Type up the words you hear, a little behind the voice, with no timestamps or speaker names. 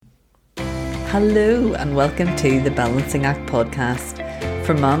Hello and welcome to the Balancing Act podcast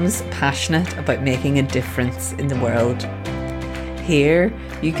for mums passionate about making a difference in the world. Here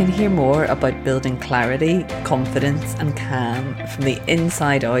you can hear more about building clarity, confidence and calm from the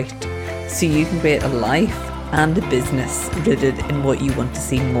inside out so you can create a life and a business rooted in what you want to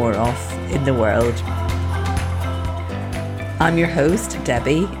see more of in the world. I'm your host,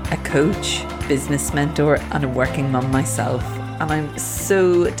 Debbie, a coach, business mentor and a working mum myself. And I'm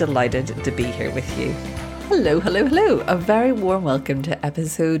so delighted to be here with you. Hello. A very warm welcome to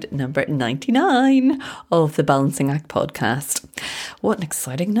episode number 99 of the Balancing Act podcast. What an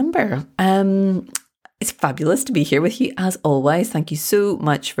exciting number. It's fabulous to be here with you as always. Thank you so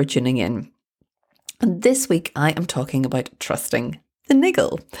much for tuning in. And this week I am talking about trusting the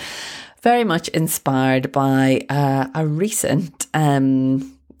niggle. Very much inspired by a recent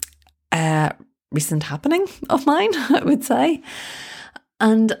happening of mine, I would say.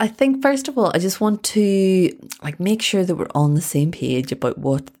 And I think, first of all, I just want to make sure that we're on the same page about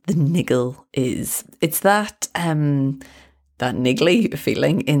what the niggle is. It's that niggly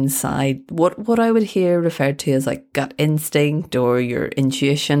feeling inside, what I would hear referred to as like gut instinct or your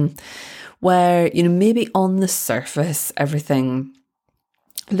intuition, where, maybe on the surface, everything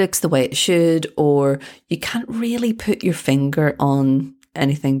looks the way it should, or you can't really put your finger on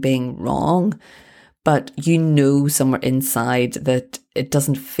anything being wrong, but somewhere inside that it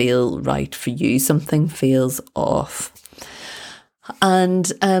doesn't feel right for you. Something feels off.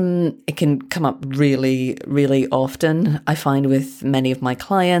 And it can come up really, really often, I find, with many of my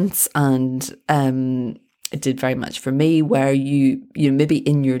clients, and it did very much for me, where you maybe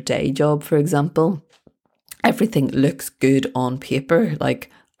in your day job, for example, everything looks good on paper,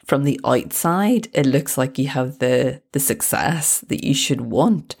 like from the outside, it looks like you have the success that you should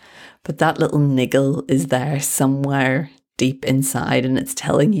want. But that little niggle is there somewhere deep inside, and it's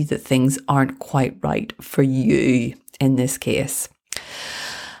telling you that things aren't quite right for you in this case.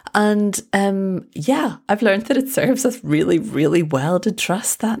 And I've learned that it serves us really, really well to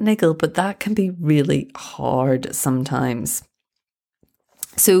trust that niggle, but that can be really hard sometimes.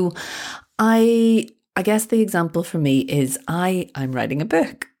 So I guess the example for me is I'm writing a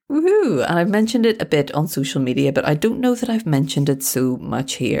book. Woohoo! And I've mentioned it a bit on social media, but I don't know that I've mentioned it so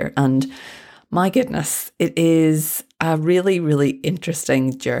much here. And my goodness, it is a really, really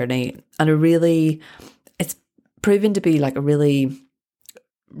interesting journey, and it's proven to be like a really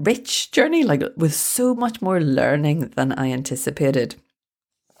rich journey, like with so much more learning than I anticipated.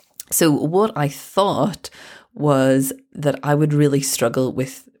 So what I thought was that I would really struggle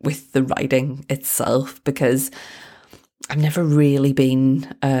with the writing itself, because I've never really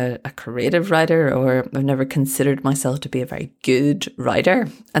been a creative writer, or I've never considered myself to be a very good writer.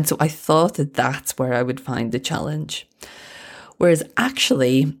 And so I thought that that's where I would find the challenge. Whereas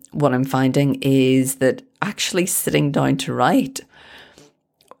actually what I'm finding is that actually sitting down to write,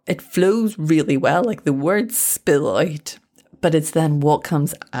 it flows really well, like the words spill out, but it's then what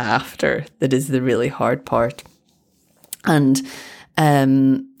comes after that is the really hard part. And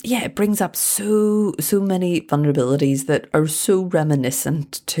it brings up so many vulnerabilities that are so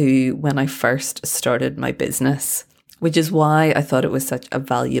reminiscent to when I first started my business, which is why I thought it was such a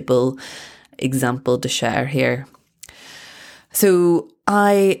valuable example to share here. So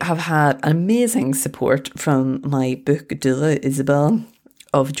I have had amazing support from my book doula, Isabel,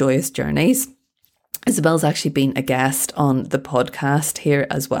 of Joyous Journeys. Isabel's actually been a guest on the podcast here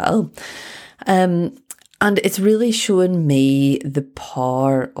as well. And it's really shown me the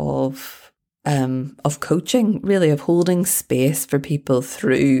power of coaching, really, of holding space for people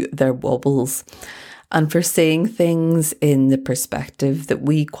through their wobbles, and for seeing things in the perspective that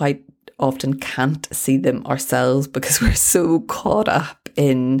we quite often can't see them ourselves, because we're so caught up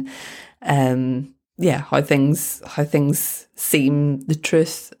in how things seem, the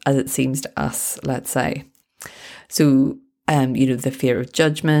truth as it seems to us, let's say. So the fear of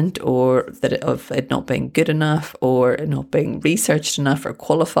judgment, or of it not being good enough, or it not being researched enough or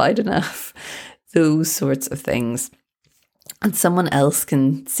qualified enough, those sorts of things. And someone else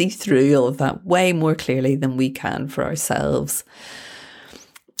can see through all of that way more clearly than we can for ourselves.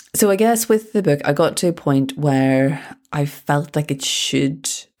 So I guess with the book, I got to a point where I felt like it should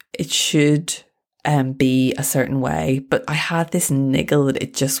be a certain way, but I had this niggle that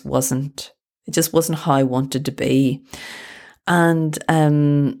it just wasn't how I wanted to be. And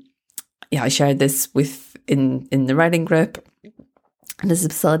I shared this in the writing group, and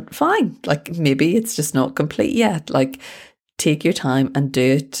Isabel said, fine, like maybe it's just not complete yet. Like, take your time and do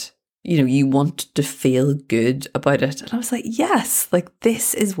it. You want to feel good about it. And I was like, yes, like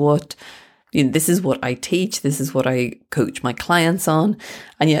this is what This is what I teach. This is what I coach my clients on.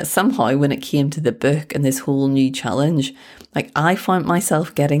 And yet somehow when it came to the book and this whole new challenge, like I found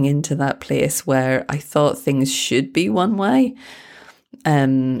myself getting into that place where I thought things should be one way.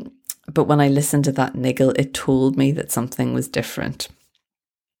 But when I listened to that niggle, it told me that something was different.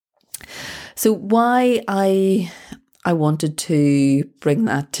 So why I wanted to bring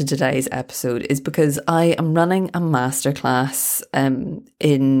that to today's episode is because I am running a masterclass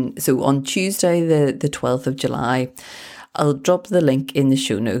on Tuesday, the 12th of July. I'll drop the link in the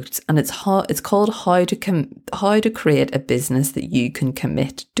show notes, and it's called How to Create a Business That You Can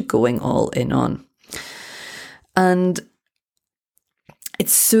Commit to Going All In On. And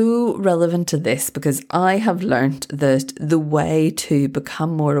it's so relevant to this because I have learned that the way to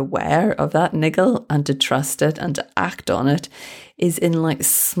become more aware of that niggle and to trust it and to act on it is in like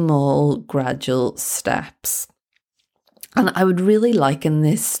small, gradual steps. And I would really liken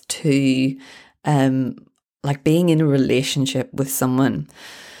this to like being in a relationship with someone.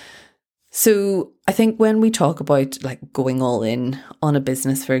 So I think when we talk about like going all in on a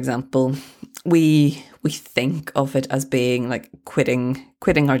business, for example, we think of it as being like quitting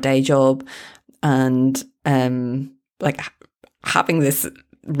our day job and like having this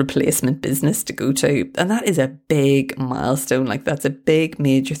replacement business to go to. And that is a big milestone. Like that's a big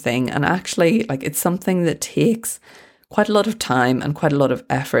major thing. And actually like it's something that takes quite a lot of time and quite a lot of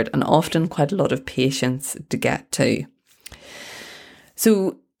effort and often quite a lot of patience to get to.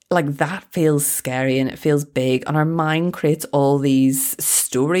 So like that feels scary and it feels big, and our mind creates all these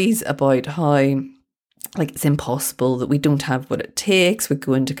stories about how like it's impossible, that we don't have what it takes. We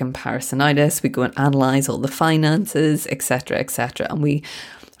go into comparisonitis, we go and analyze all the finances, etc., etc. And we,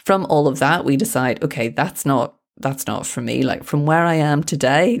 from all of that, we decide, okay, that's not for me. Like from where I am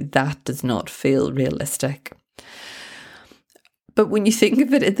today, that does not feel realistic. But when you think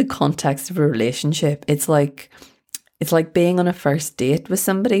of it in the context of a relationship, it's like being on a first date with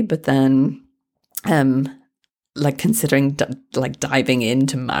somebody, but then like considering like diving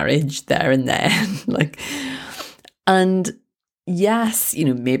into marriage there and then. And yes,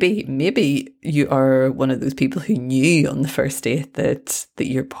 maybe you are one of those people who knew on the first date that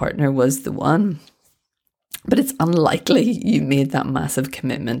your partner was the one. But it's unlikely you made that massive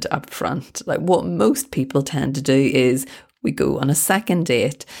commitment up front. Like what most people tend to do is we go on a second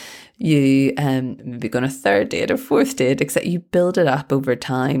date, you maybe go on a third date or fourth date, except you build it up over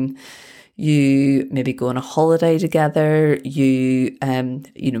time. You maybe go on a holiday together, you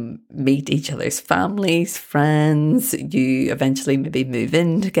meet each other's families, friends, you eventually maybe move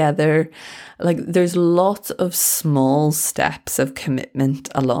in together. Like there's lots of small steps of commitment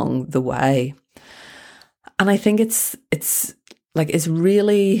along the way. And I think it's the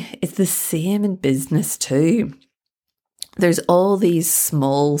same in business too. There's all these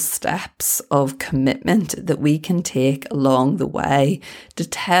small steps of commitment that we can take along the way to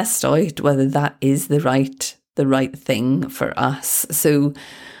test out whether that is the right thing for us. So,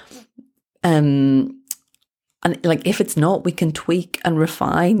 and like if it's not, we can tweak and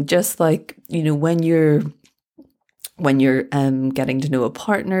refine. Just like when you're getting to know a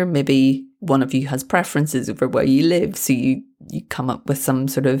partner, maybe one of you has preferences over where you live, so you come up with some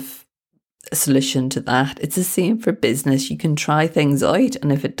sort of solution to that. It's the same for business. You can try things out,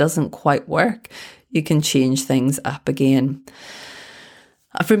 and if it doesn't quite work, you can change things up again.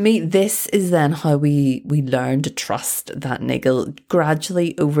 For me, this is then how we learn to trust that niggle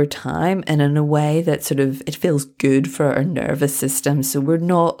gradually over time, and in a way that sort of it feels good for our nervous system. So we're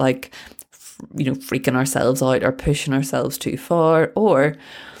not like freaking ourselves out or pushing ourselves too far, or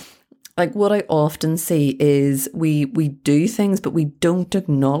like what I often see is we do things, but we don't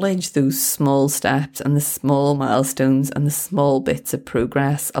acknowledge those small steps and the small milestones and the small bits of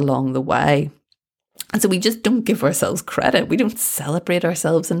progress along the way. And so we just don't give ourselves credit. We don't celebrate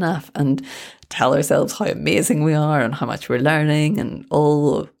ourselves enough and tell ourselves how amazing we are and how much we're learning and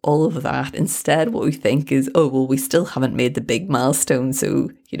all of that. Instead, what we think is, oh, well, we still haven't made the big milestone. So,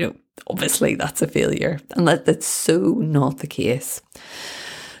 obviously that's a failure. And that's so not the case.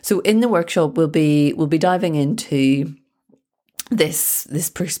 So in the workshop, we'll be diving into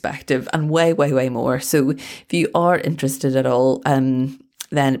this perspective and way more. So if you are interested at all,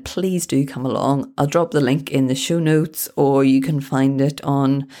 then please do come along. I'll drop the link in the show notes, or you can find it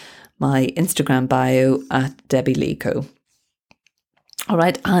on my Instagram bio at Debbie Lee Co. All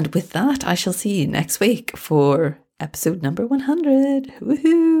right, and with that, I shall see you next week for episode number 100.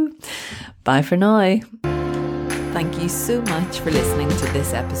 Woohoo! Bye for now. Thank you so much for listening to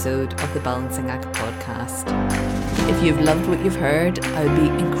this episode of the Balancing Act podcast. If you've loved what you've heard, I would be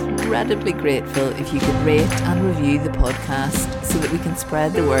incredibly grateful if you could rate and review the podcast so that we can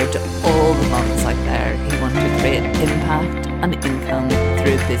spread the word to all the mums out there who want to create impact and income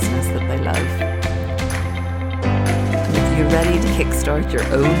through a business that they love. And if you're ready to kickstart your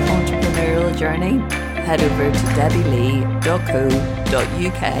own entrepreneurial journey, head over to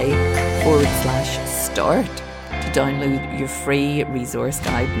debbielee.co.uk/start to download your free resource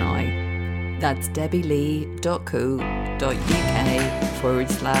guide now. That's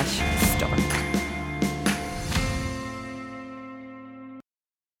debbielee.co.uk/start.